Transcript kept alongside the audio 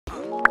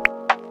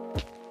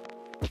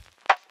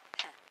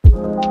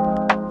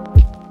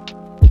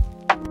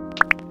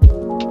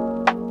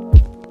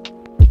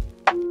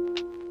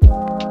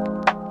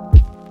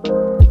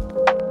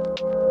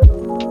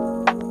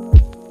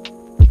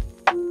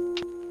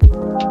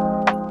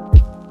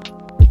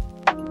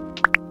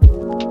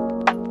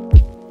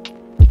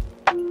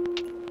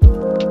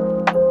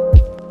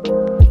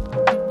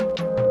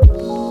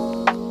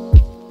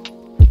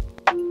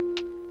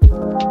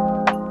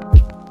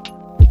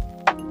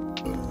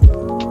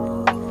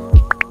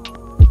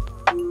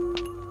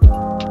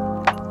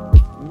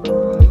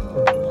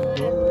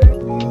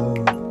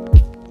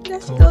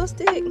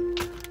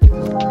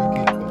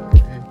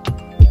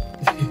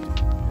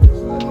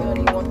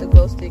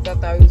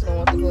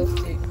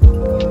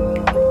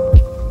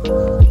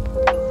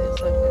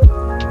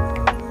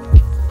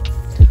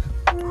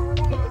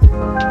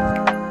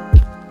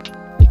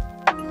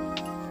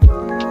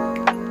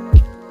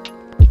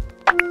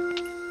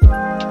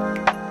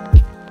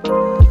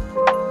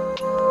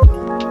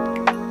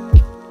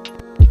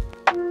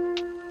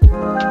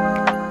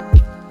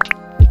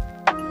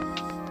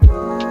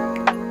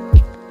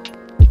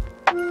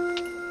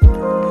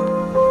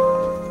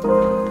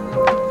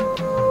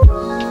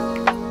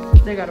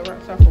They got a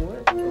rock star for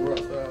what? A rock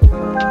star.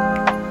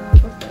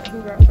 What's that? Who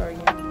rock star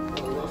again?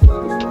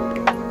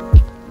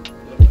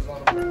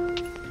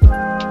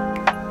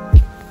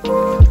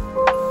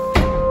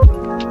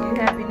 You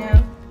happy now?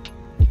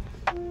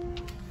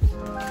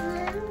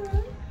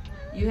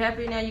 You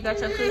happy now you got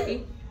your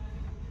cookie?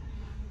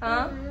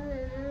 Huh?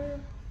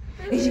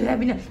 Is you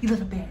happy now? You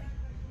look bad.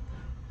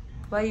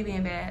 Why you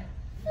being bad?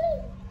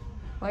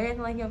 Why you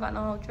acting like you don't got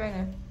no home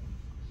training?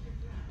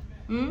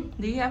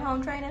 Do you have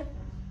home training?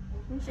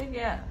 Let me check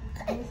you out.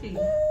 Let me see.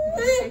 Let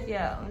me check you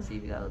out. Let me see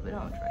if you got a little bit of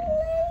home training.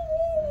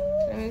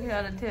 Let me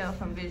try to tell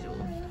from visual.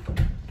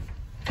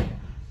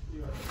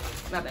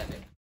 My bad,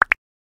 baby.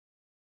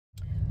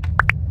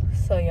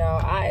 So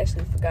y'all, I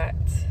actually forgot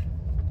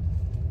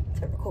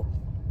to record.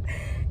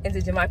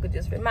 And Jamaica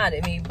just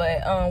reminded me,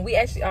 but we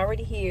actually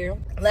already here.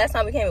 Last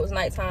time we came, it was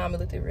nighttime. It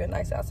looked real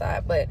nice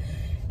outside, but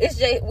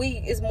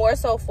it's more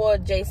so for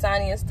Jay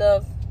Sonny and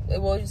stuff.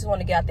 Well, we just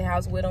want to get out the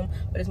house with him,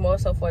 but it's more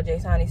so for Jay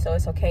Sonny, so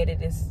it's okay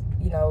that it's,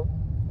 you know,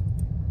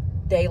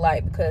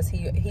 daylight, because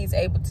he's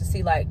able to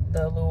see like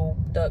the little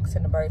ducks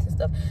and the birds and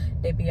stuff.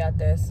 They be out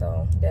there,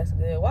 so that's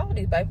good. Why would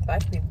these bike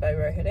people be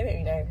right here? They make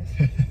me nervous.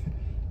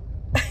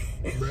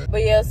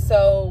 But yeah,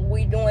 so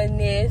we doing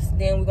this,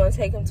 then we're gonna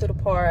take him to the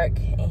park,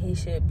 and he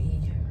should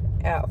be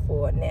out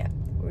for a nap,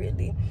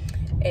 really.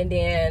 And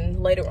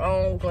then later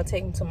on, we're gonna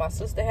take him to my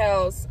sister's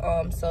house,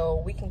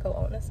 so we can go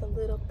on us a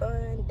little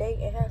fun date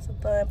and have some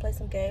fun, play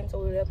some games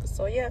or whatever.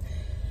 So yeah,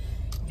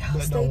 y'all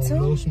stay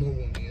tuned. No smoke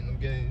with me in them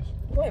games.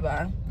 Boy,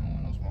 bye.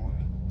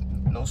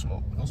 No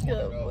smoke. No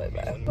smoke. Good boy,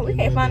 bye. But we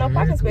can't find no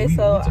parking space,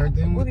 so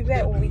we'll be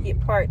back when we get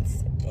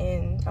parts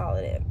and all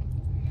of that.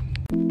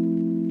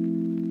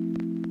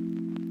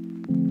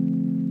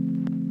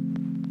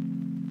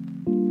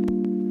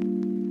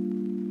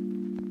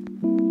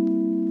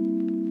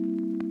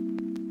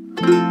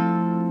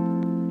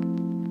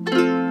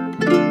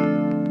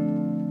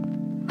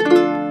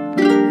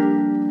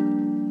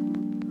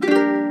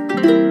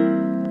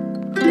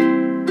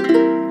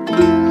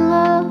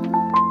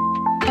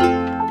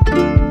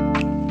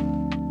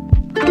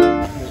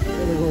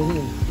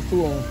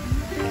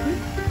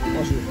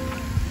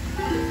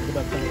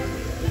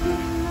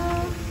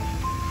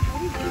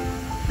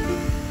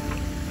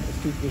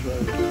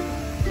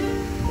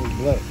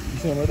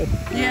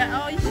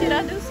 Yeah, oh shit,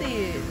 I do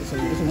see it.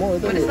 It's more,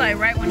 but it's like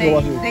right when they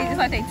just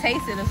like they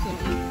taste it or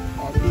something.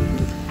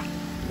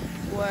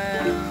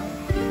 Wow.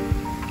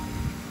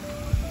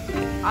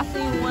 I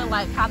seen one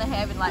like kind of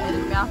have it like in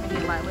his mouth and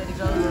then like let it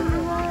go.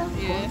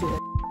 Yeah.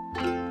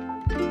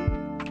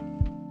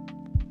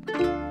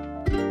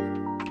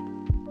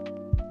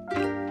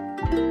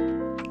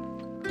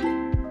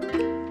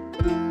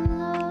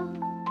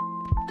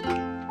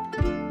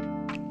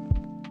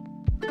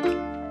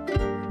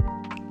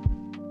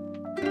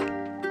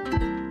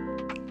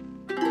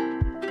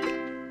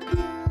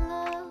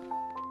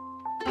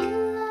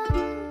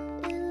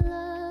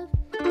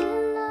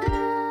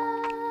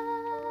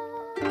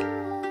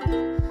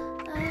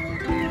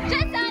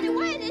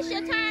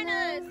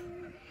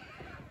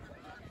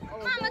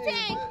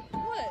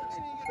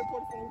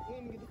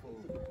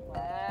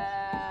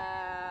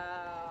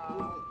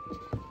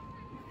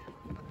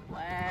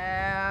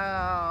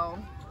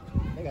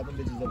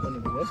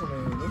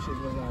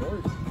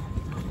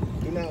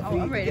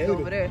 I'm ready to go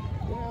over there.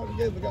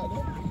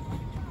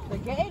 The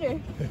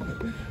gator?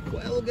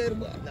 Well, alligator,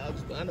 no,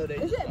 I know they.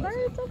 Is it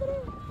birds over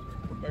there?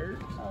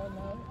 Birds? Oh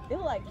no. They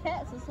look like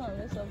cats or something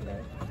that's over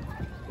there.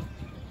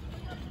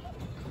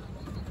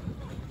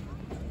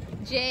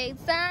 Jay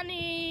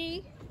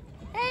Sonny.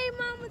 Hey,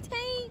 Mama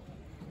Tank.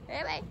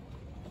 Hey, babe.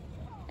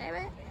 Hey,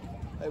 babe.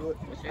 Hey, what?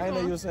 I didn't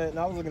know you were saying.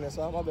 No, I was looking at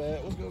something. My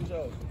bad. What's good with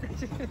y'all?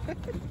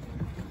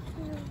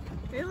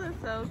 It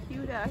looks so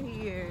cute out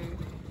here.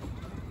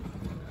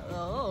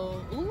 Oh,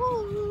 ooh.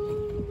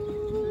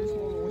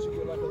 What you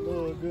feel like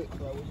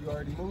good. Like when you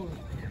already moving.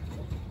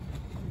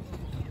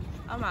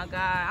 Oh my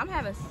God, I'm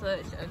having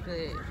such a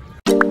good.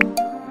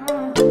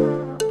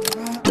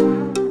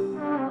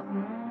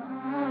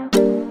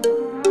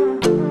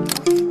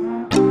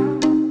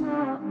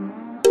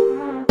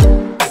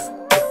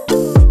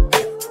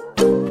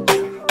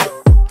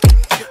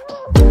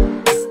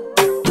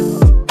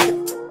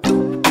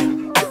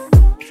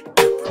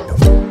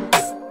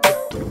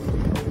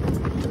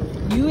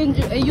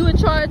 You in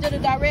charge of the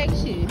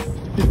direction.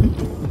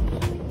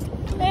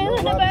 Hey,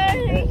 look, the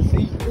bird.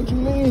 See, what you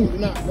mean? You're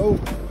not go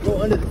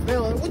under the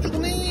fan. What you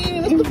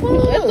mean? That's the fun.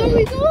 That's what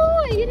we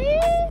doing, you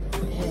did?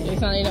 They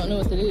finally don't know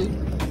what to do.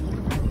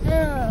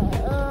 Yeah,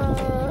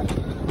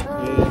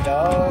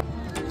 dog.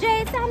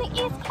 Jay Sonic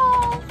East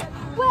Coast,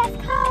 West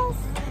Coast,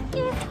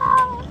 East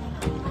Coast,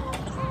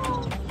 West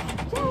Coast.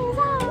 Jay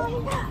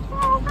Sonic,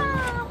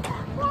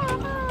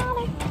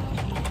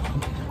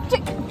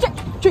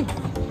 Jay.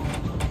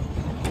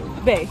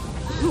 Babe,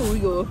 we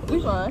go.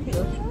 We fine.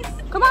 Here.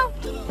 Come on.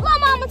 Come on,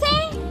 Mama T.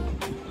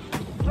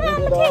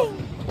 Mama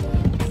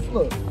T.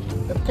 Look,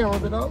 that camera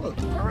been on.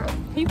 Look. All right.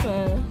 He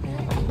fine.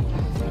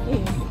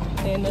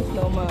 Yeah. And that's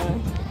no mine.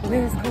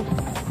 Where's Coast?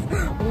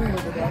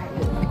 Where's the guy?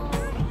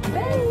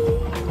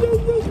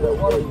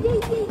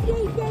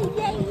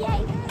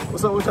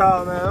 What's up with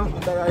y'all, man?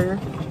 What they got here?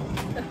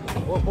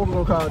 What we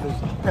gonna call this?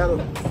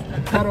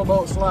 Paddle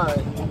boat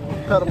slide.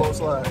 Paddle boat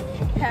slide.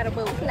 Paddle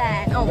boat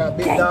slide on. Got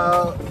Big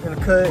Dog in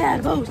the cut.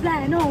 Paddle boat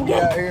sliding on. We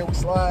out here, we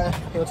slide.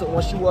 He'll take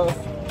one shoe off.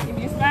 If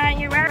you slide,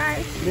 you're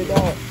right. Big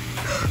Dog.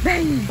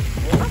 Bang.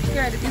 I'm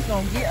scared that this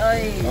gonna get our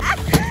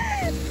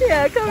ass.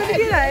 Yeah, coming to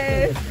get our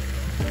ass.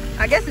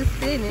 I guess it's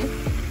spinning.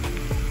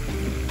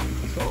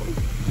 So,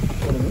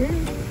 what is it?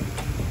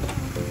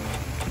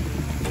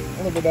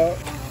 Look at that.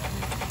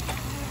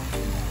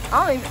 I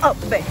don't even. Oh,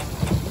 babe.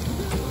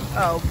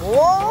 Oh,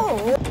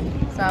 boy.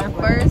 So,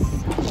 first,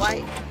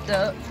 white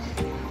duck.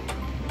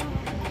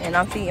 And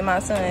I'm feeding my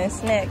son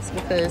snacks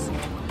because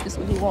this is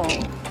what he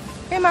wants.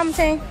 Hey, Mama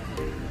Ting.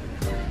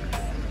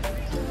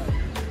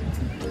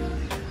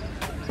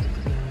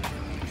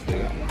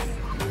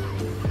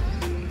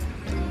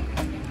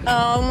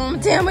 Oh, Mama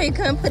Ting, you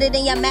couldn't put it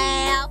in your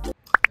mouth.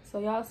 So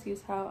y'all see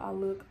how I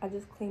look. I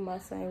just cleaned my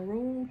son's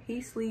room.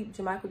 He sleep.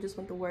 Jamichael just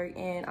went to work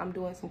and I'm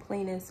doing some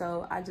cleaning.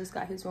 So I just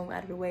got his room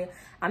out of the way.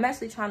 I'm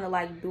actually trying to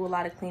like do a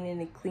lot of cleaning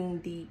and clean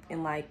deep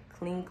and like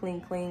clean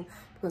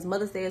because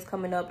Mother's Day is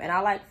coming up and I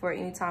like for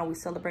anytime we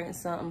celebrating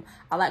something,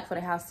 I like for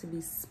the house to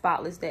be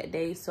spotless that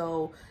day.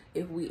 So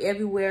if we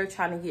everywhere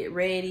trying to get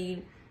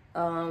ready,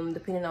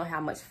 depending on how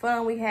much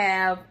fun we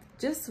have,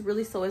 just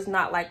really so it's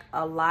not like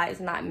a lot, it's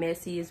not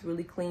messy, it's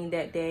really clean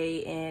that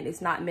day and it's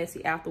not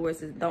messy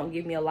afterwards. It don't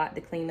give me a lot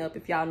to clean up.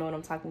 If y'all know what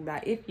I'm talking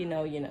about, if you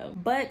know, you know.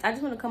 But I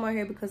just want to come out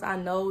here because I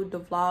know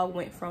the vlog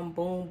went from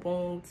boom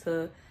boom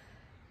to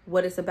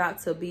what it's about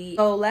to be.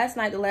 So last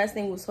night, the last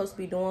thing we were supposed to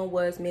be doing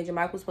was me and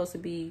Jamichael was supposed to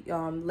be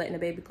letting the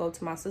baby go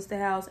to my sister's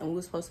house and we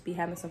were supposed to be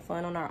having some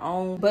fun on our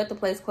own, but the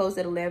place closed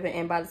at 11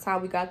 and by the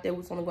time we got there we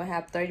was only gonna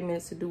have 30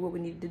 minutes to do what we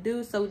needed to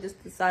do. So we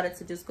just decided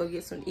to just go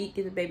get some to eat,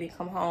 get the baby and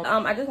come home.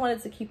 I just wanted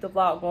to keep the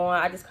vlog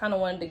going. I just kind of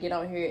wanted to get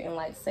on here and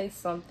like say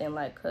something,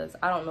 like, because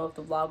I don't know if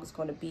the vlog is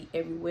going to be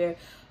everywhere.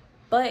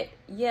 But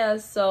yeah,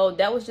 so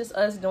that was just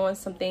us doing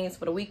some things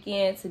for the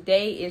weekend.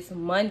 Today is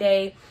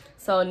Monday.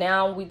 So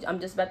now I'm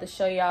just about to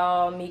show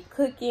y'all me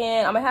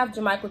cooking. I'm gonna have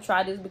Jamichael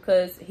try this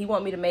because he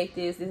want me to make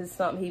this. This is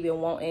something he been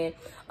wanting.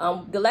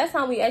 The last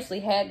time we actually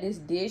had this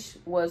dish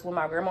was when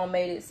my grandma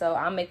made it. So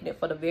I'm making it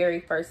for the very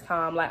first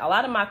time. Like a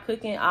lot of my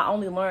cooking, I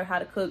only learned how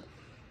to cook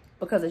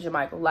because of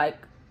Jamichael. Like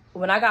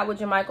when I got with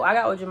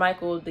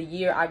Jamichael the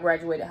year I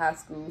graduated high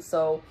school.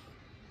 So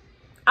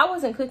I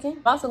wasn't cooking.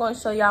 I'm also going to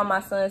show y'all my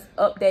son's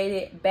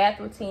updated bath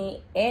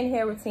routine and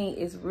hair routine.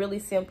 Is really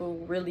simple,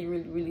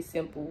 really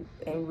simple,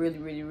 and really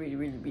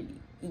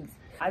easy.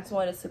 I just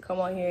wanted to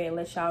come on here and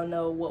let y'all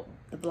know what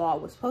the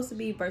vlog was supposed to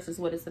be versus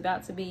what it's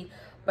about to be.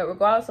 But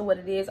regardless of what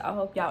it is, I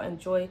hope y'all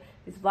enjoy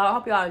this vlog. I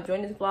hope y'all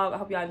enjoying this vlog. I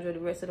hope y'all enjoy the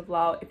rest of the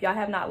vlog. If y'all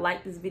have not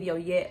liked this video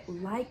yet,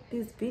 like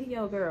this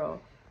video,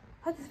 girl.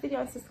 Like this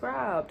video and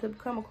subscribe to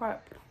become a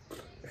crop.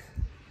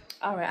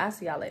 All right, I'll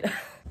see y'all later.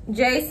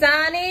 Jay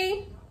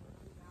Sonny.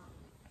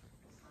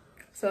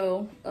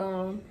 So,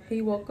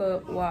 he woke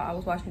up while I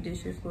was washing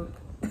dishes. Look.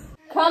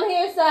 Come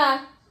here,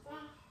 son.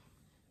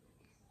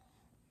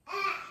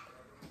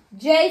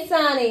 Jay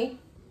Sonny.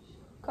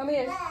 Come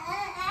here.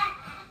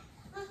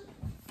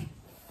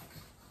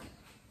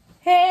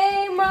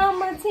 Hey,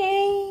 Mama T.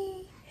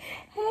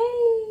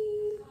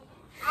 Hey.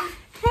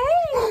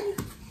 Hey.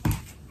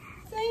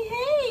 Say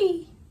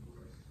hey.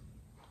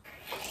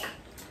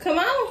 Come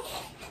on.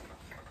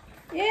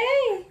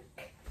 Yay.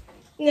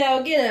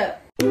 Now get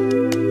up.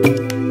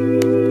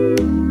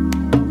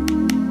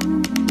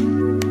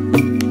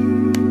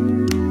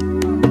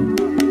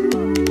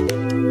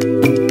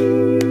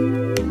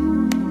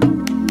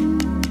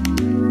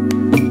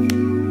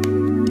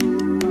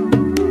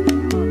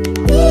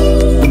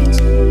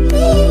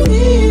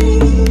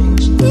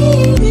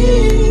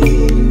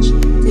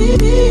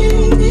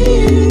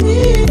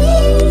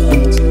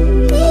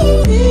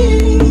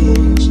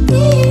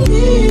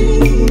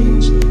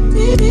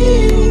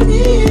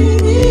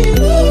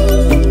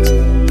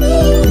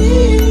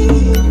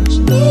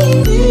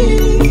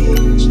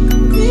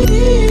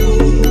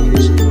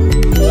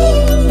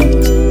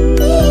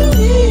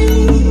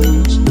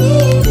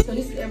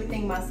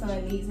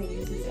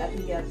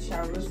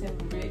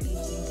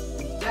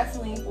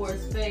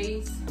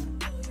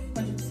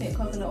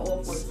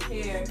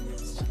 here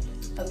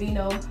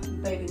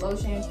Aveeno baby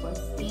lotion for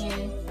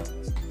skin.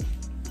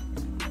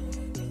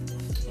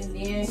 And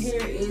then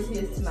here is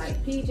his tonight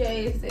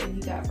PJs that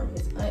he got from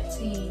his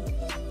auntie.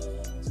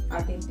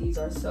 I think these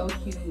are so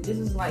cute. This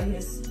was like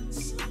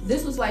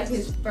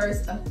his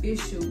first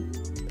official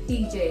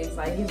PJs,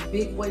 like his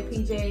big boy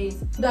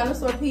PJs.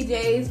 Dinosaur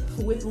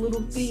PJs with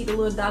little feet, a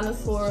little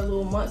dinosaur, a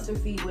little monster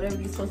feet, whatever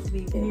these supposed to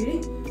be.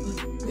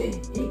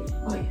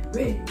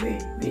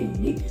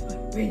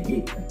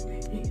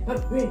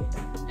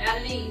 Out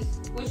of these,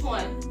 which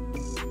one?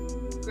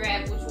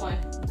 Grab which one?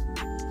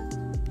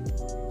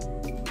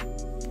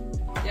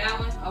 That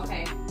one?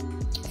 Okay.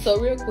 So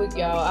real quick,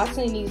 y'all, I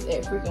seen these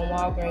at freaking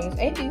Walgreens.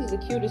 Ain't these the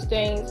cutest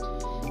things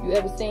you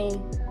ever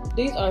seen?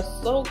 These are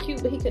so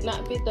cute, but he could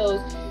not fit those.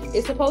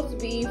 It's supposed to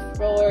be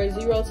for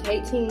 0 to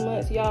 18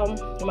 months, y'all.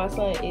 My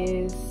son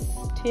is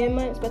 10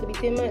 months, about to be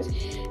 10 months,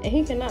 and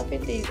he cannot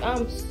fit these.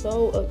 I'm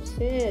so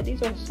upset.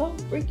 These are so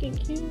freaking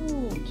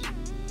cute.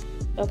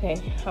 Okay,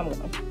 I'm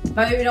going.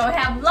 My baby don't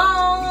have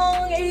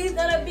long, and he's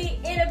gonna be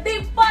in a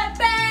big boy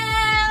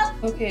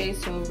bath. Okay,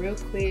 so real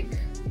quick,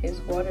 his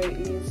water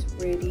is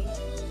ready.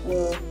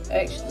 Well,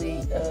 actually,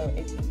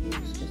 if you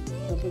use just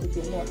a little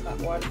bit more hot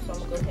water, so I'm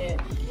gonna go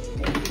ahead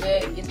and do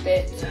that, get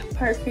that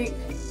perfect.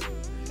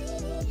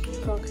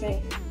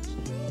 Okay,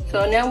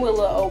 so now we're a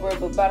little over,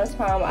 but by the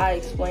time I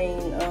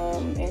explain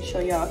and show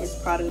y'all his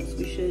products,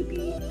 we should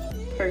be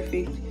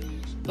perfect.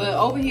 But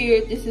over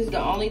here, this is the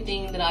only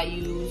thing that I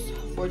use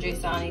for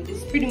Jay-Sonic.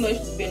 This has pretty much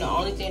been the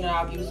only thing that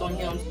I've used on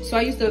him. So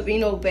I used the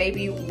Aveeno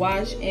baby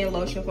wash and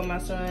lotion for my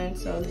son,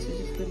 so this is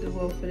just good to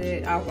go for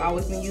that. I've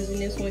always been using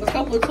this one. A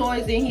couple of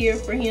toys in here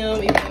for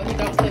him. Even though he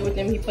don't play with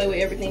them, he play with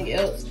everything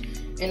else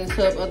in the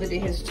tub other than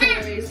his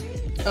toys.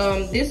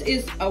 This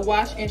is a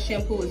wash and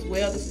shampoo as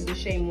well. This is the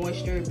Shea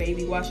Moisture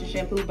baby wash and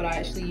shampoo, but I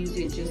actually use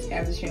it just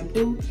as a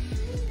shampoo.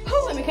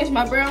 Oh, let me catch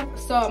my breath.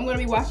 So I'm gonna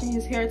be washing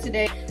his hair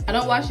today. I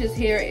don't wash his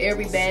hair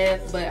every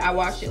bath, but I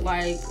wash it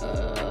like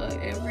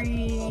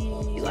every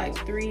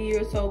 3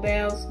 or so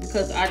baths,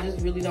 because I just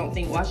really don't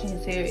think washing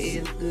his hair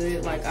is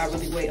good. Like, I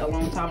really wait a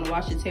long time to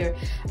wash his hair.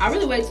 I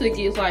really wait till it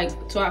gets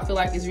till I feel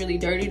like it's really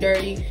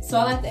dirty. So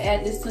I like to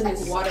add this to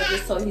his water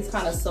just so he's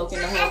kind of soaking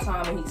the whole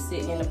time and he's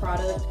sitting in the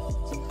product.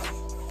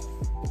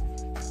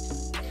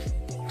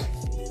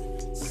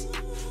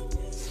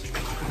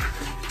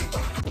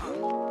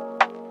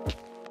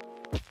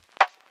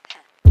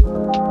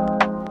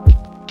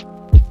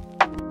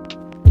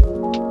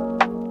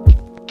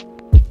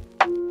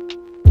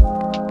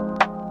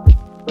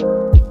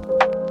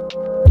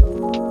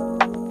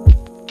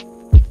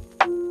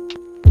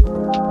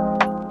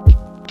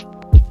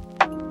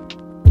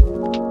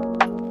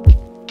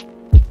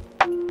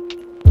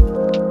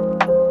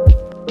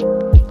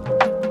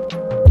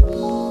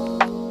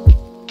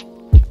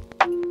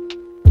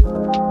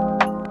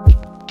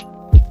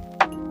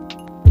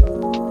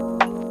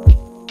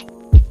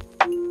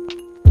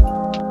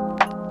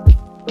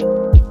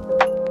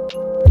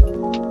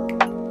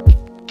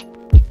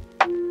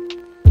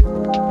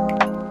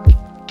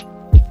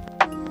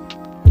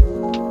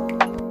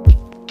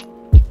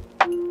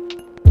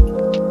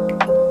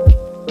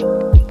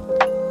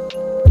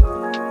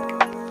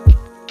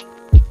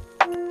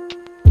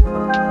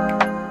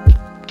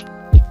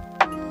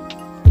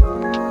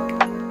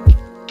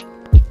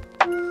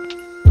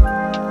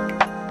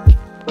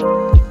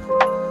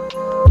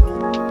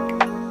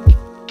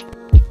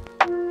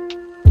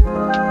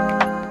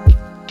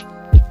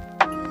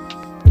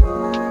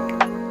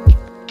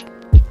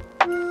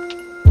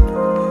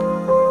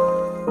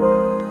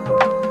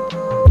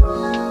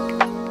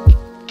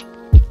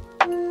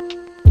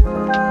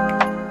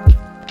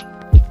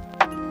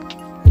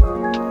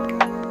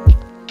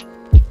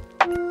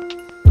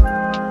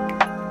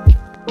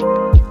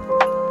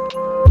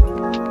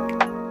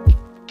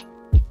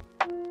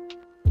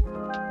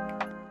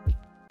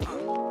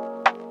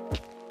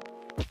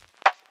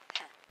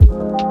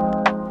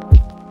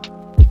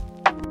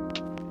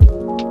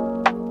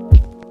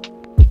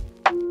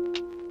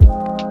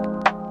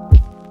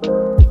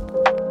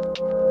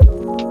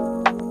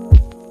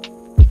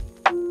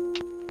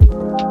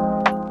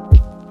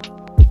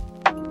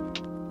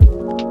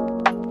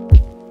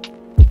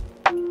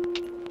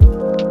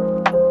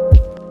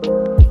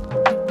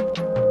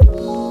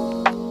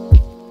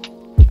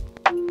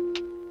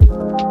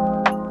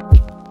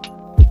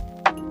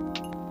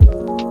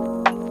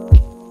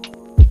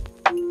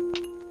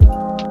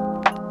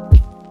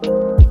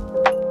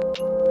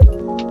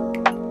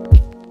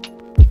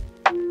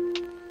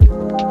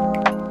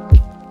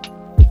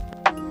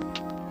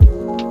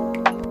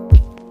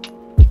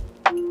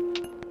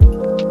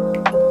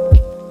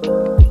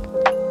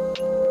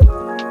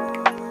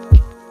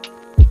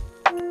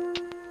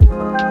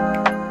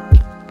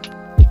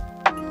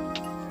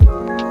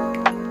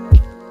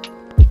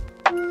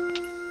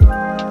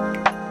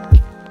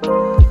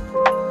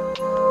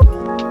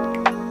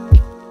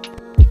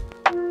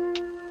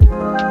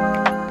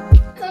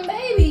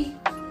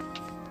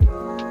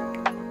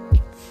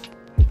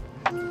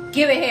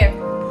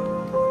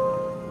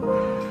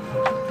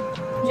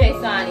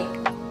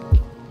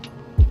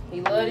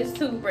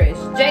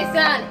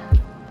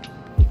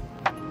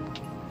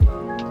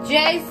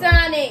 J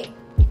Sonic.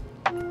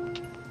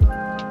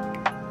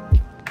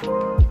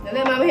 Now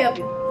let mama help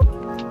you.